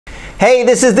Hey,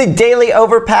 this is the Daily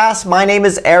Overpass. My name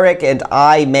is Eric and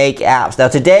I make apps. Now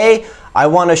today, I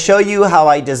want to show you how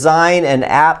I design an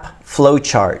app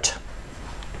flowchart.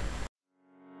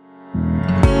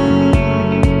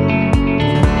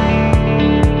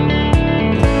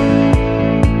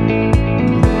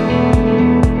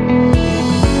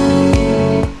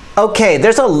 Okay,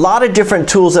 there's a lot of different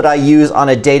tools that I use on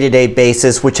a day-to-day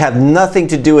basis which have nothing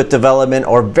to do with development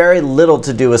or very little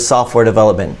to do with software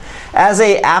development. As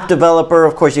an app developer,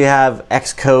 of course, you have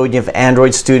Xcode, you have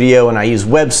Android Studio, and I use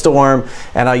WebStorm,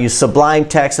 and I use Sublime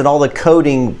Text and all the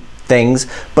coding things,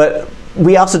 but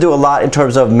we also do a lot in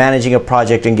terms of managing a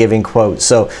project and giving quotes.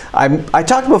 So I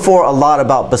talked before a lot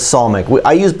about Balsamiq.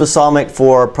 I use Balsamiq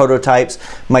for prototypes.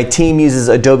 My team uses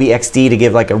Adobe XD to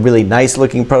give like a really nice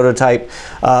looking prototype.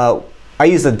 I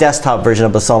use the desktop version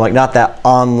of Balsamiq, not that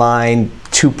online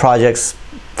 2 projects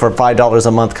for $5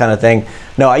 a month kind of thing.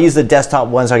 No, I use the desktop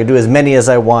one so I can do as many as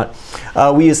I want.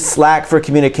 We use Slack for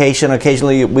communication.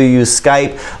 Occasionally we use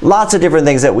Skype. Lots of different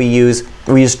things that we use.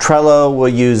 We use Trello, we'll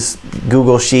use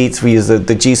Google Sheets, we use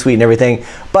the G Suite and everything.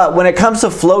 But when it comes to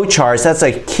flowcharts, that's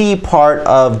a key part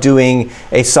of doing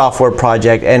a software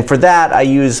project. And for that, I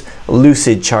use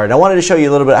Lucidchart. I wanted to show you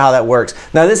a little bit how that works.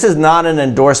 Now, this is not an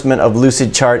endorsement of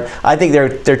Lucidchart. I think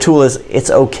their tool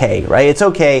it's okay, right? It's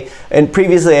okay. And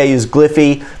previously I used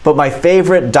Glyphy, but my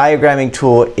favorite diagramming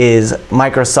tool is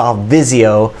Microsoft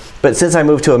Visio. But since I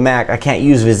moved to a Mac, I can't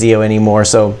use Visio anymore.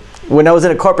 So when I was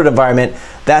in a corporate environment,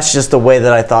 that's just the way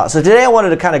that I thought. So today I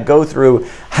wanted to kind of go through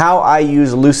how I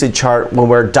use Lucidchart when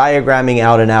we're diagramming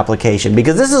out an application,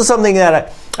 because this is something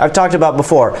that I've talked about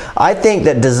before. I think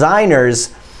that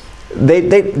designers,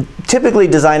 typically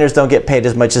designers don't get paid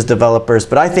as much as developers,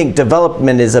 but I think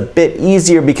development is a bit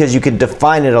easier because you can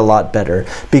define it a lot better,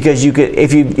 because you could,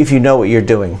 if you know what you're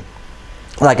doing.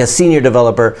 Like a senior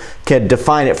developer can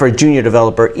define it for a junior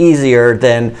developer easier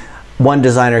than one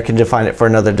designer can define it for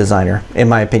another designer, in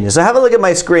my opinion. So have a look at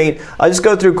my screen. I'll just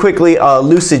go through quickly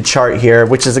Lucidchart here,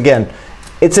 which is, again,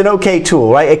 it's an okay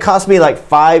tool, right? It cost me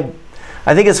like I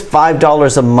think it's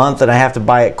 $5 a month, and I have to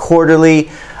buy it quarterly.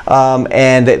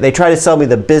 And they try to sell me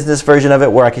the business version of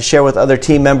it where I can share with other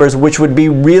team members, which would be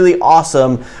really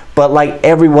awesome. But like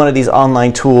every one of these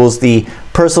online tools, the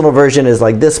personal version is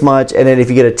like this much, and then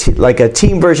if you get a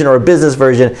team version or a business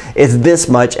version, it's this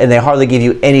much, and they hardly give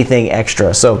you anything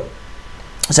extra. So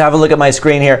have a look at my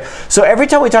screen here. So every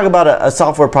time we talk about a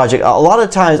software project, a lot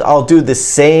of times I'll do the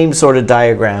same sort of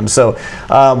diagram. So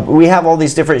we have all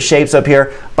these different shapes up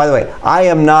here. By the way, I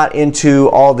am not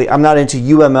into I'm not into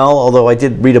UML, although I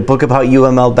did read a book about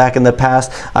UML back in the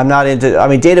past. I'm not into, I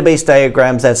mean, database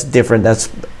diagrams, that's different, that's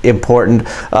important.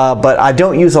 But I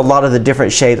don't use a lot of the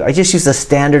different shapes. I just use the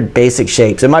standard basic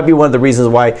shapes. It might be one of the reasons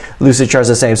why Lucidchart is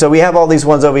the same. So we have all these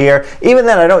ones over here. Even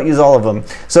then, I don't use all of them.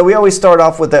 So we always start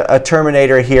off with a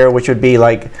terminator here, which would be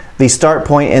like the start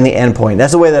point and the end point.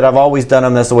 That's the way that I've always done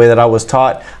them. That's the way that I was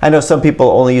taught. I know some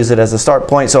people only use it as a start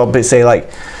point, so I'll say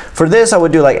like, for this I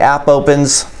would do like app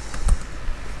opens.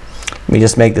 Let me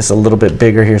just make this a little bit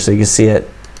bigger here so you can see it.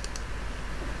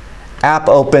 App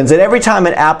opens, and every time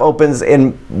an app opens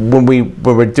when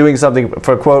we're doing something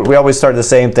for a quote, we always start the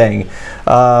same thing.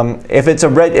 If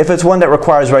it's one that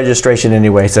requires registration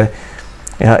anyway, so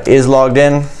is logged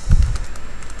in.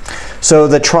 So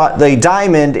the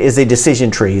diamond is a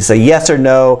decision tree. So yes or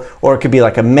no, or it could be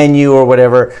like a menu or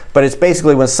whatever, but it's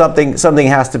basically when something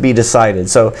has to be decided.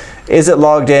 So is it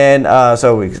logged in?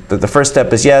 The first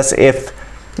step is yes. If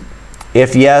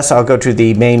yes, I'll go to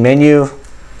the main menu.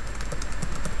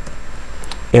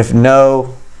 If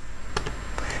no,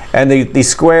 and the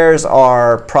squares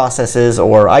are processes,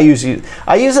 or I use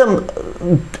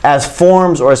them as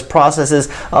forms or as processes.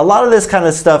 A lot of this kind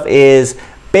of stuff is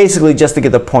basically just to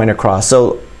get the point across.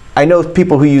 So I know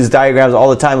people who use diagrams all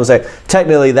the time will say,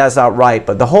 technically that's not right,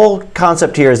 but the whole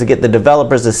concept here is to get the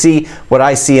developers to see what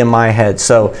I see in my head.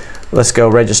 So let's go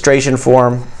registration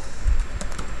form.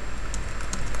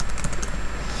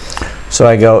 So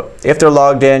I go, if they're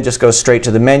logged in, just go straight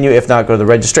to the menu. If not, go to the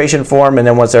registration form, and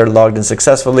then once they're logged in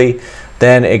successfully,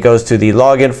 then it goes to the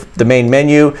login, the main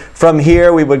menu. From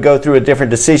here, we would go through a different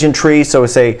decision tree. So we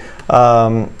say,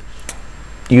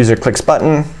 user clicks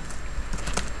button.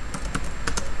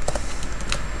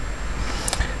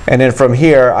 And then from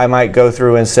here, I might go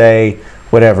through and say,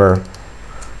 whatever,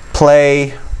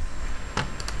 play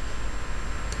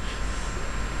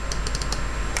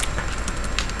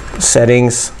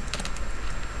settings.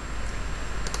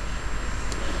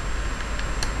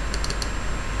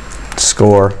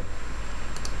 Score.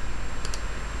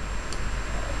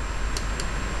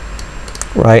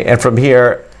 Right, and from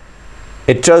here,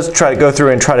 it does try to go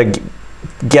through and try to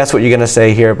guess what you're going to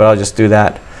say here, but I'll just do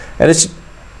that. And it's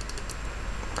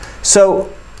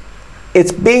so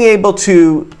it's being able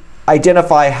to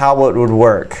identify how it would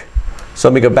work. So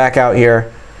let me go back out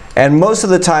here. And most of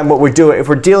the time what we're doing, if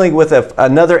we're dealing with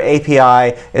another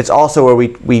API, it's also where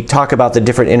we talk about the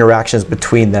different interactions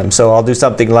between them. So I'll do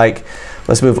something like,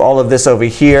 let's move all of this over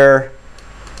here.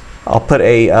 I'll put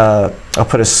a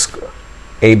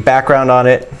background on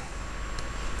it.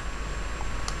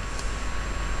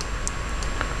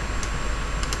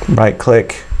 Right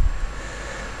click,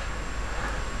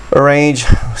 arrange,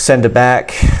 send it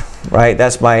back. Right,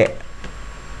 that's my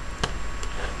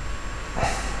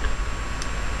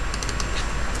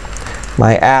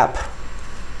app.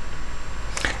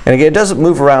 And again, it doesn't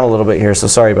move around a little bit here, so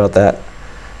sorry about that.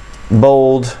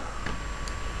 Bold,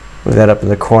 move that up in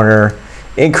the corner,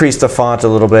 increase the font a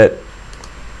little bit.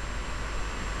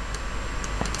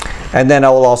 And then I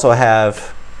will also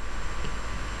have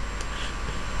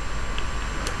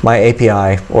my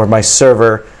API or my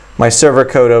server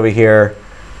code over here,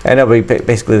 and it'll be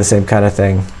basically the same kind of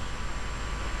thing.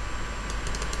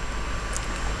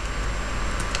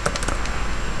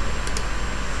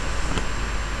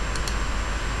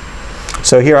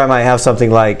 So here I might have something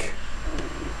like,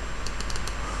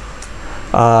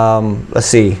 let's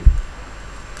see,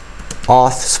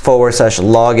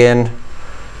 auth/login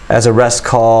as a REST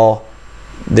call.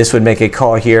 This would make a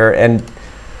call here, and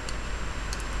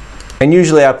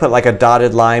usually I put like a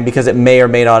dotted line because it may or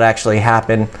may not actually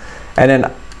happen. And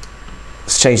then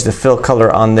let's change the fill color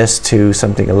on this to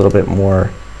something a little bit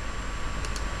more,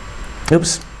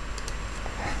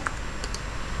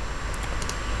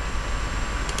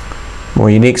 more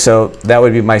unique. So that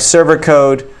would be my server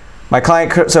code, my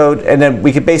client code, and then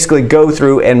we could basically go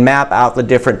through and map out the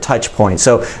different touch points.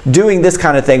 So doing this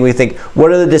kind of thing, we think,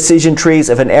 what are the decision trees?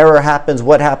 If an error happens,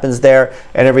 what happens there,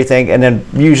 and everything. And then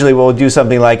usually we'll do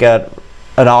something like an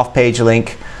off-page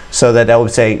link, so that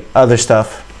would say other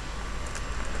stuff.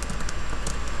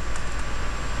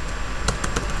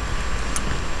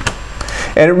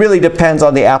 And it really depends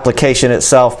on the application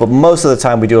itself, but most of the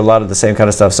time we do a lot of the same kind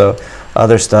of stuff. So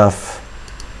other stuff.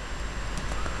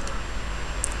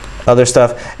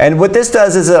 And what this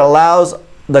does is it allows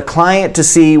the client to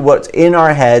see what's in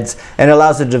our heads, and it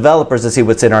allows the developers to see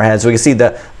what's in our heads. So we can see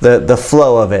the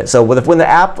flow of it. So when the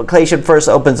application first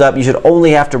opens up, you should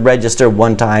only have to register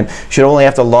one time. You should only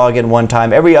have to log in one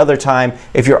time. Every other time,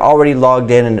 if you're already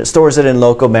logged in and it stores it in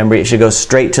local memory, it should go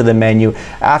straight to the menu.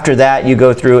 After that, you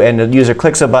go through and the user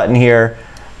clicks a button here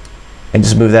and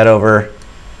just move that over,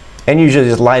 and usually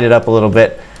just line it up a little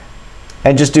bit.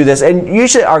 And just do this. And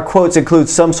usually our quotes include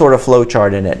some sort of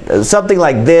flowchart in it. Something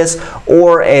like this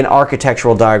or an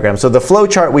architectural diagram. So the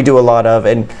flowchart we do a lot of,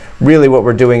 and really what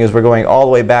we're doing is we're going all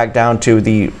the way back down to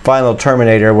the final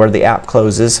terminator where the app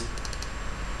closes.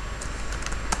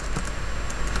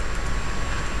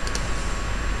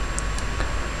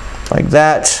 Like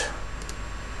that.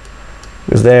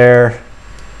 Goes there.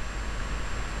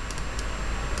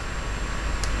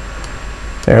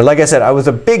 There. Like I said, I was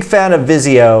a big fan of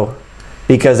Visio,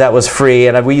 because that was free,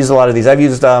 and we use a lot of these. I've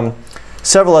used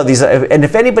several of these, and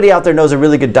if anybody out there knows a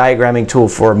really good diagramming tool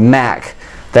for Mac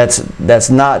that's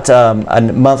not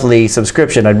a monthly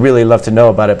subscription, I'd really love to know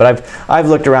about it. But I've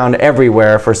looked around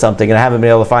everywhere for something and I haven't been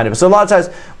able to find it. So a lot of times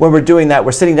when we're doing that,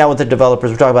 we're sitting down with the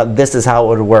developers, we're talking about this is how it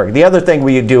would work. The other thing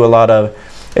we do a lot of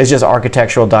is just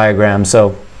architectural diagrams.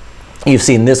 So you've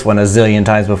seen this one a zillion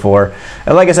times before.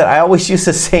 And like I said, I always use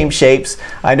the same shapes.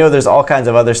 I know there's all kinds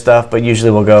of other stuff, but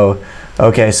usually we'll go,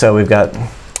 okay, so we've got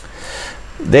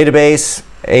database,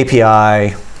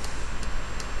 API,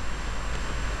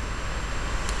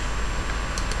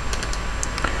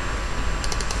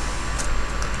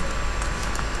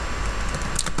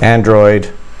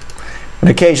 Android, and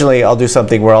occasionally I'll do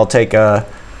something where I'll take a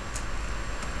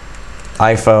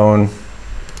iPhone,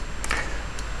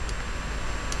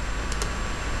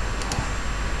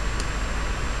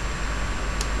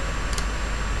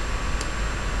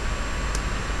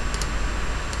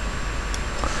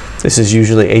 this is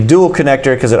usually a dual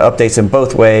connector because it updates in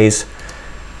both ways.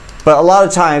 But a lot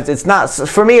of times it's not,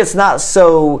 for me it's not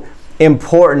so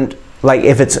important like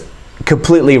if it's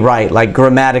completely right, like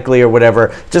grammatically or whatever.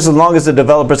 Just as long as the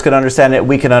developers can understand it,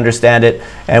 we can understand it,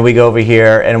 and we go over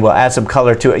here and we'll add some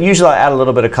color to it. Usually I add a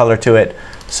little bit of color to it.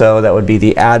 So that would be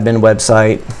the admin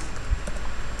website.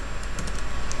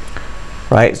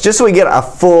 Right, just so we get a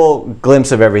full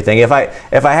glimpse of everything. If I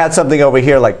had something over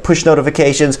here like push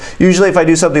notifications, usually if I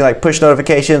do something like push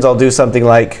notifications, I'll do something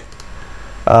like,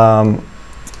 let's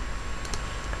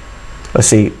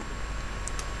see,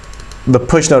 the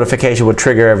push notification would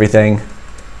trigger everything.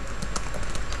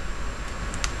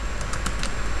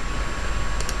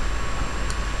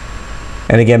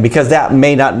 And again, because that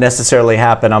may not necessarily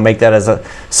happen, I'll make that as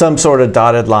some sort of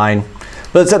dotted line.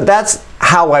 But so that's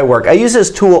how I work. I use this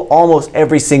tool almost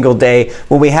every single day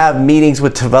when we have meetings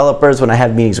with developers, when I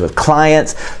have meetings with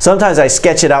clients. Sometimes I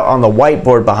sketch it out on the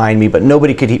whiteboard behind me, but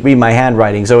nobody could read my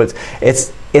handwriting. So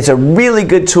it's a really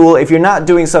good tool if you're not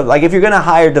doing something, like if you're going to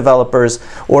hire developers,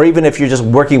 or even if you're just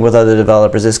working with other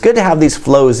developers. It's good to have these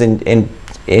flows in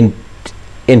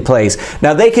place.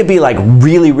 Now they could be like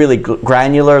really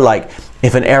granular, like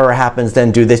if an error happens,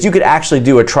 then do this. You could actually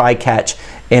do a try catch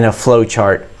in a flow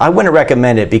chart. I wouldn't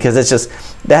recommend it because it's just,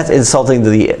 that's insulting to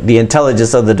the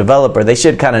intelligence of the developer. They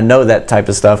should kind of know that type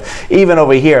of stuff. Even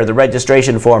over here, the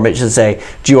registration form, it should say,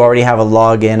 do you already have a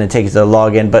login, and take you to the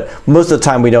login, but most of the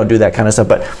time we don't do that kind of stuff.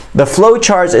 But the flow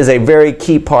charts is a very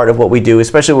key part of what we do,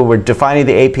 especially when we're defining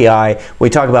the API. We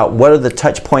talk about what are the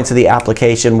touch points of the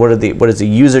application, what is the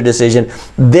user decision.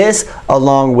 This,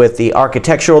 along with the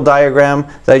architectural diagram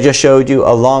that I just showed you,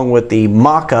 along with the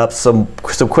mock-ups, some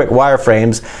quick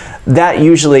wireframes, that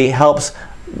usually helps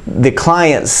the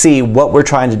client see what we're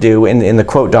trying to do in the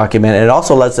quote document, and it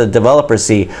also lets the developer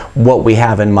see what we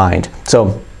have in mind.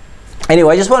 So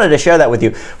anyway, I just wanted to share that with you.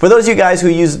 For those of you guys who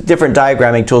use different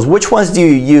diagramming tools, which ones do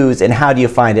you use and how do you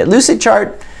find it?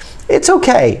 Lucidchart, it's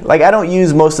okay. Like, I don't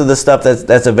use most of the stuff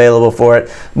that's available for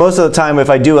it. Most of the time, if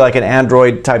I do like an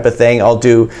Android type of thing, I'll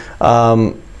do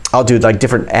like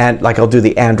different, like I'll do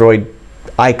the Android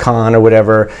icon or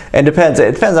whatever, and it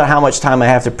depends on how much time I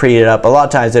have to pre it up. A lot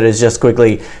of times it is just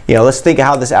quickly, you know, let's think of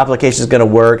how this application is going to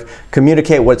work,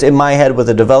 communicate what's in my head with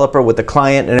the developer, with the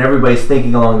client, and everybody's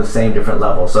thinking along the same different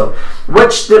level. So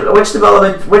which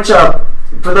development,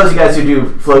 for those of you guys who do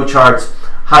flow charts,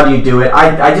 how do you do it?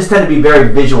 I just tend to be a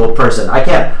very visual person. I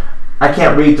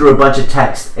can't read through a bunch of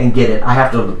text and get it. I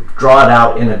have to draw it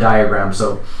out in a diagram.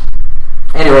 So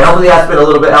anyway, hopefully that's been a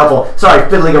little bit helpful. Sorry,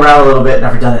 fiddling around a little bit.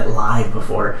 Never done it live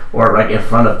before or like in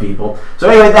front of people. So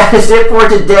anyway, that is it for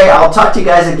today. I'll talk to you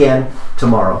guys again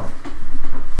tomorrow.